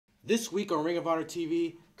This week on Ring of Honor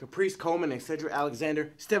TV, Caprice Coleman and Cedric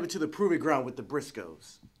Alexander step into the proving ground with the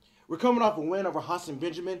Briscoes. We're coming off a win over Hassan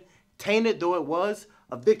Benjamin. Tainted though it was,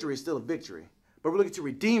 a victory is still a victory. But we're looking to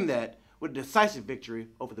redeem that with a decisive victory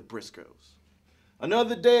over the Briscoes.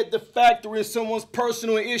 Another day at the factory and someone's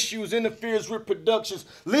personal issues interferes with productions.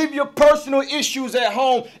 Leave your personal issues at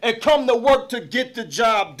home and come to work to get the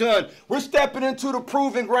job done. We're stepping into the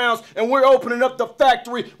proving grounds and we're opening up the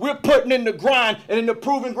factory. We're putting in the grind, and in the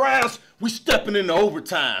proving grounds, we're stepping into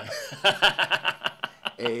overtime.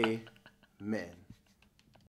 Amen.